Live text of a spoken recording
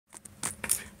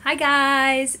Hi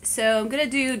guys! So I'm gonna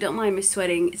do, don't mind me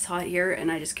sweating, it's hot here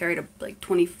and I just carried like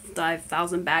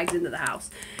 25,000 bags into the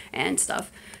house and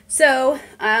stuff. So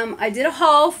I did a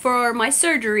haul for my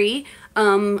surgery.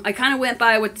 I kind of went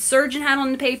by what the surgeon had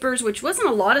on the papers, which wasn't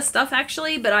a lot of stuff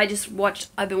actually, but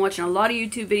I've been watching a lot of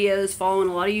YouTube videos, following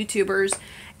a lot of YouTubers,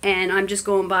 and I'm just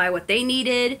going by what they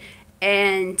needed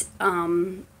and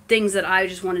things that I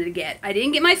just wanted to get. I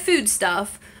didn't get my food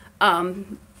stuff.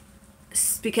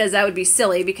 Because that would be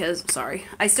silly because, sorry,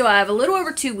 I still have a little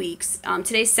over 2 weeks.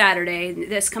 Today's Saturday.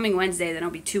 This coming Wednesday, then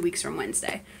it'll be 2 weeks from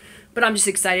Wednesday. But I'm just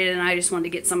excited, and I just wanted to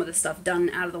get some of this stuff done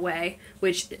out of the way,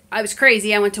 which I was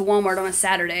crazy. I went to Walmart on a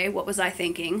Saturday. What was I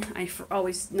thinking? I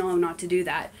always know not to do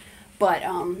that. But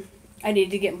I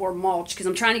needed to get more mulch because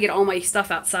I'm trying to get all my stuff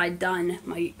outside done,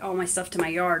 all my stuff to my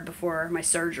yard before my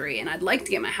surgery, and I'd like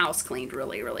to get my house cleaned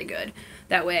really, really good.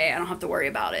 That way I don't have to worry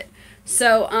about it.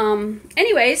 So,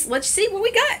 anyways, let's see what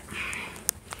we got.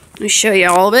 Let me show you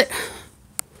all of it.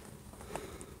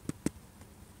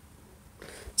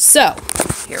 So,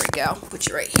 here we go. Put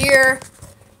you right here.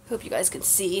 Hope you guys can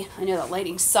see. I know that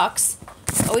lighting sucks.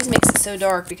 It always makes it so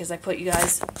dark because I put you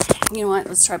guys... You know what?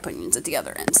 Let's try putting it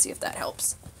together and see if that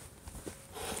helps.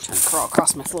 I'm trying to crawl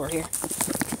across my floor here.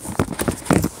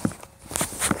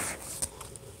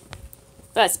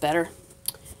 That's better.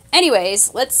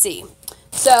 Anyways, let's see.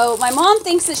 So my mom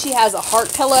thinks that she has a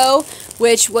heart pillow,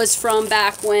 which was from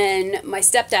back when my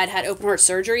stepdad had open heart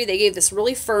surgery. They gave this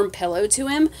really firm pillow to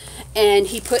him, and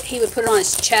he would put it on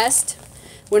his chest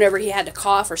whenever he had to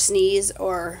cough or sneeze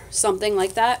or something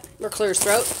like that, or clear his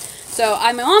throat. So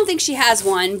my mom thinks she has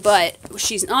one, but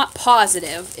she's not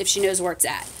positive if she knows where it's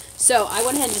at. So I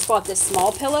went ahead and just bought this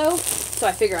small pillow, so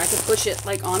I figure I could push it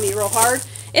like on me real hard.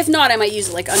 If not, I might use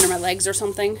it like under my legs or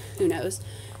something. Who knows?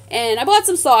 And I bought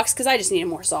some socks because I just needed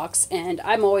more socks. And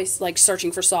I'm always like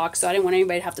searching for socks, so I didn't want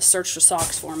anybody to have to search for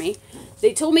socks for me.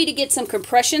 They told me to get some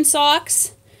compression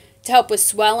socks to help with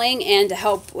swelling and to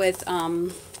help with, I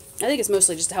think it's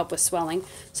mostly just to help with swelling.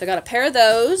 So I got a pair of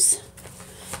those.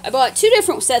 I bought 2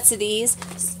 different sets of these.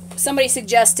 Somebody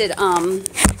suggested,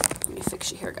 let me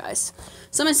fix you here, guys.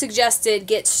 Someone suggested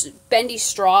get bendy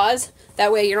straws.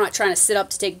 That way you're not trying to sit up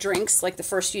to take drinks, like the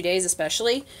first few days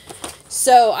especially.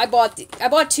 So I bought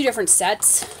 2 different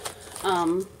sets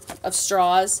of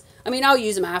straws. I mean, I'll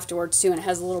use them afterwards too, and it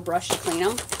has a little brush to clean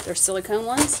them. They're silicone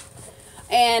ones.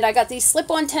 And I got these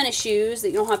slip-on tennis shoes that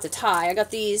you don't have to tie. I got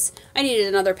these. I needed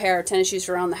another pair of tennis shoes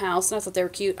for around the house, and I thought they were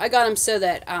cute. I got them so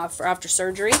that for after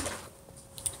surgery.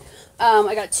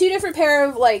 I got 2 different pair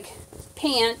of like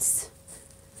pants.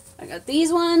 I got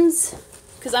these ones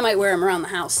because I might wear them around the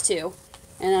house too.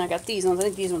 And then I got these ones. I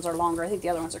think these ones are longer. I think the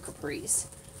other ones are capris.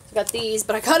 I got these,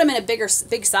 but I got them in a big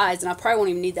size, and I probably won't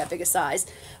even need that big a size.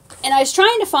 And I was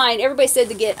trying to find, everybody said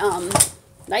to get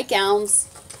nightgowns.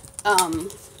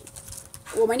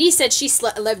 Well, my niece said she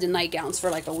lived in nightgowns for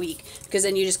like a week, because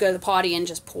then you just go to the potty and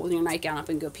just pull your nightgown up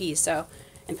and go pee,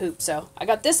 and poop. So I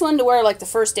got this one to wear like the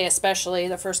first day, especially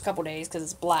the first couple days, because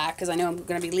it's black, because I know I'm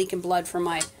going to be leaking blood from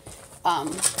my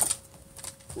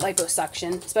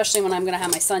liposuction, especially when I'm going to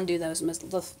have my son do those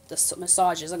the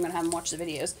massages. I'm going to have him watch the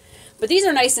videos. But these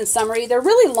are nice and summery. They're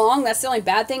really long. That's the only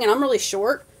bad thing, and I'm really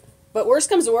short. But worst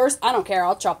comes to worst, I don't care.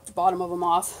 I'll chop the bottom of them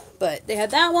off. But they had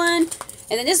that one.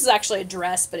 And then this is actually a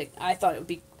dress, but I thought it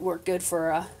would work good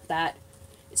for that.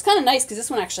 It's kind of nice because this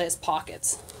one actually has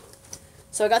pockets.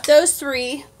 So I got those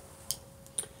 3.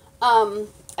 I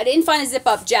didn't find a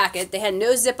zip-up jacket. They had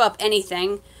no zip-up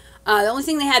anything. The only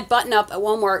thing they had button-up at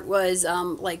Walmart was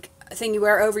like a thing you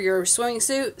wear over your swimming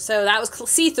suit. So that was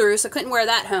see-through, so I couldn't wear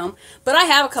that home. But I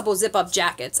have a couple zip-up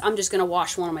jackets. I'm just going to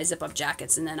wash one of my zip-up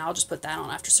jackets, and then I'll just put that on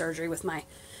after surgery with my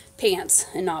pants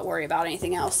and not worry about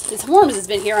anything else. As warm as it's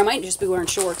been here, I might just be wearing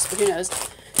shorts, but who knows.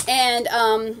 And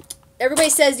everybody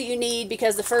says that you need,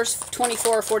 because the first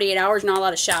 24 or 48 hours, not a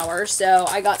lot of showers. So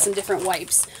I got some different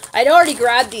wipes. I'd already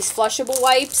grabbed these flushable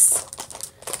wipes,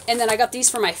 and then I got these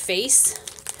for my face.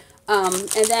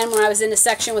 And then when I was in the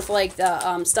section with like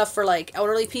the stuff for like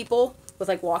elderly people with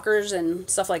like walkers and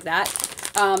stuff like that,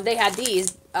 they had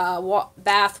these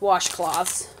bath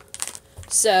washcloths.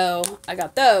 So I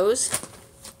got those.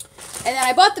 And then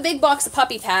I bought the big box of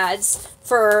puppy pads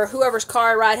for whoever's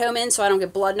car I ride home in, so I don't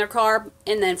get blood in their car.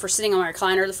 And then for sitting on my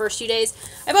recliner the first few days.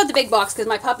 I bought the big box because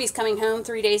my puppy's coming home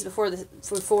 3 days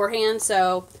beforehand,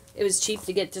 so it was cheap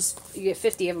to get you get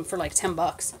 50 of them for like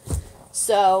 $10.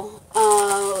 So,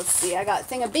 let's see, I got a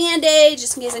thing of Band-Aids,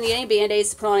 just in case I need any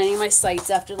Band-Aids to put on any of my sites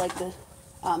after, like, the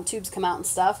tubes come out and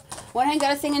stuff. Went ahead and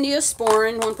got a thing of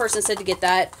Neosporin. One person said to get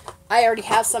that. I already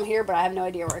have some here, but I have no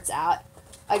idea where it's at.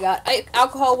 I got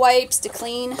alcohol wipes to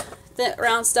clean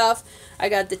around stuff. I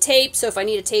got the tape, so if I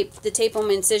need to tape the tape on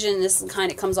my incision, this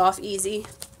kind of comes off easy.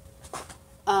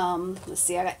 Let's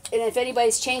see, and if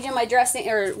anybody's changing my dressing,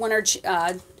 or when they're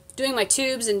doing my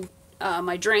tubes and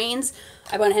my drains,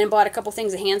 I went ahead and bought a couple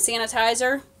things of hand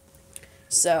sanitizer.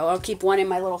 So I'll keep one in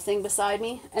my little thing beside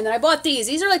me. And then I bought these.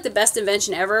 These are like the best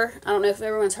invention ever. I don't know if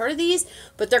everyone's heard of these,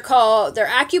 but they're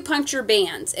acupuncture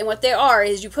bands. And what they are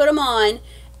is you put them on,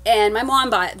 and my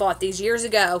mom bought these years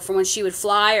ago from when she would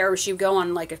fly or she would go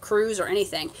on like a cruise or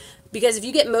anything. Because if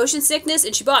you get motion sickness,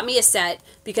 and she bought me a set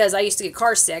because I used to get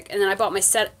car sick, and then I bought my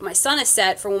son a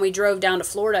set for when we drove down to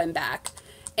Florida and back.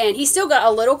 And he still got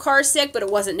a little car sick, but it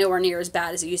wasn't nowhere near as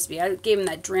bad as it used to be. I gave him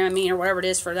that Dramamine or whatever it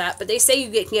is for that. But they say you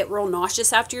can get real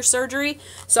nauseous after your surgery.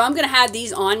 So I'm going to have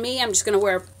these on me. I'm just going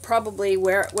to probably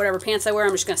wear whatever pants I wear.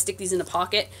 I'm just going to stick these in the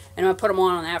pocket. And I'm going to put them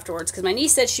on afterwards. Because my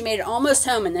niece said she made it almost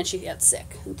home and then she got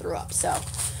sick and threw up. So,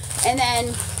 and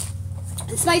then,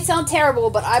 this might sound terrible,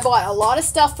 but I bought a lot of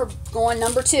stuff for going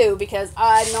number 2 because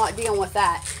I'm not dealing with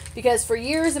that. Because for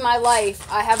years in my life,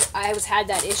 I had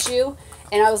that issue.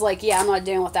 And I was like, yeah, I'm not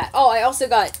dealing with that. Oh, I also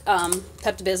got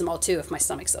Pepto-Bismol, too, if my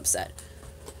stomach's upset.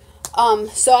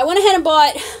 So I went ahead and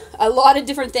bought a lot of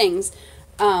different things.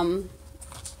 I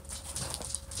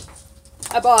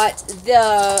bought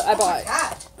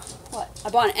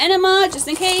an enema, just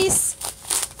in case.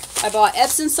 I bought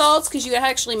Epsom salts, because you can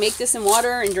actually make this in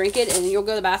water and drink it, and you'll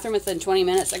go to the bathroom within 20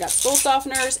 minutes. I got stool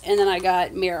softeners, and then I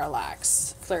got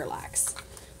Miralax, Clearlax.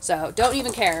 So, don't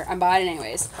even care. I'm buying it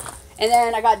anyways. And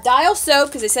then I got Dial soap,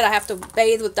 because they said I have to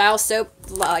bathe with Dial soap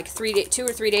like 2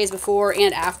 or 3 days before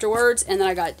and afterwards. And then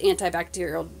I got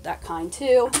antibacterial, that kind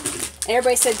too. And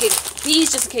everybody said get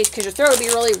these just in case, because your throat will be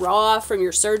really raw from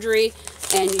your surgery.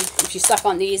 And if you suck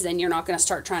on these, then you're not going to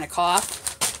start trying to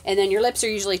cough. And then your lips are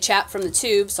usually chapped from the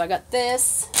tube. So I got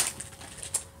this.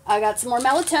 I got some more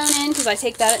melatonin, because I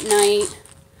take that at night.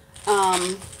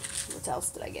 What else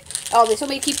did I get? Oh, they told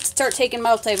me to start taking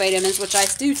multivitamins, which I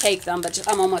do take them, but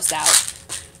I'm almost out.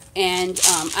 And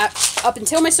up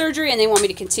until my surgery, and they want me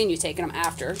to continue taking them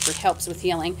after, which helps with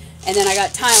healing. And then I got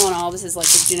Tylenol. This is like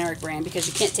the generic brand because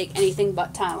you can't take anything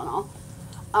but Tylenol.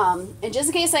 And just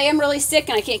in case I am really sick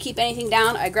and I can't keep anything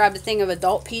down, I grabbed a thing of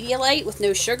adult Pedialyte with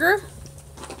no sugar.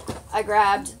 I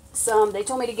grabbed some, they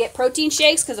told me to get protein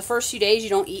shakes because the first few days you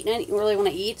don't really want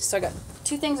to eat. So I got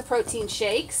 2 things of protein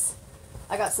shakes.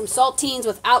 I got some saltines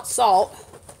without salt.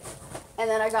 And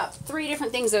then I got 3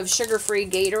 different things of sugar-free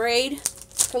Gatorade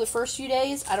for the first few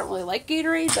days. I don't really like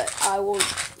Gatorade, but I will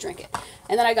drink it.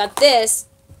 And then I got this,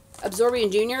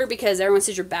 Absorbian Junior, because everyone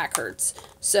says your back hurts.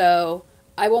 So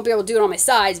I won't be able to do it on my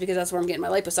sides because that's where I'm getting my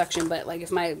liposuction. But like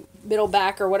if my middle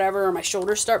back or whatever, or my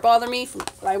shoulders start bothering me,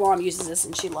 my mom uses this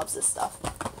and she loves this stuff.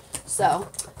 So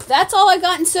that's all I've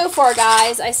gotten so far,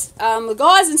 guys. The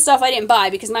gauze and stuff I didn't buy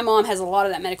because my mom has a lot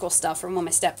of that medical stuff from when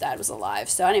my stepdad was alive.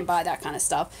 So I didn't buy that kind of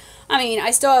stuff. I mean,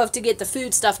 I still have to get the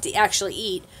food stuff to actually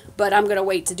eat, but I'm going to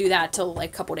wait to do that till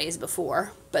like a couple days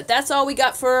before. But that's all we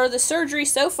got for the surgery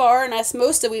so far, and that's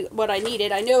most of what I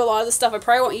needed. I know a lot of the stuff I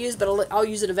probably won't use, but I'll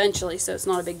use it eventually, so it's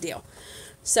not a big deal.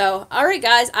 So, alright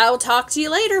guys, I will talk to you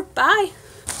later. Bye!